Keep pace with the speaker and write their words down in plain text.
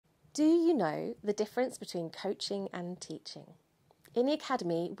Do you know the difference between coaching and teaching? In the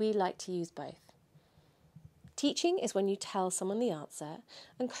academy, we like to use both. Teaching is when you tell someone the answer,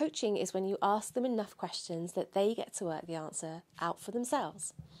 and coaching is when you ask them enough questions that they get to work the answer out for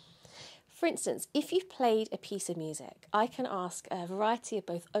themselves. For instance, if you've played a piece of music, I can ask a variety of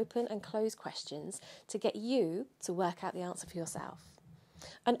both open and closed questions to get you to work out the answer for yourself.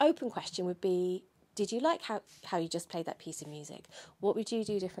 An open question would be, did you like how you just played that piece of music? What would you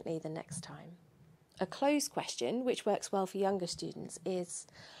do differently the next time? A closed question, which works well for younger students, is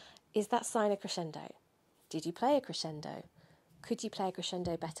that sign a crescendo? Did you play a crescendo? Could you play a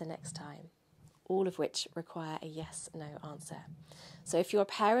crescendo better next time? All of which require a yes/no answer. So if you're a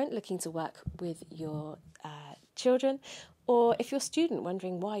parent looking to work with your children, or if you're a student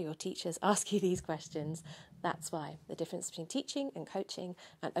wondering why your teachers ask you these questions, that's why. The difference between teaching and coaching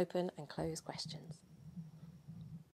and open and closed questions.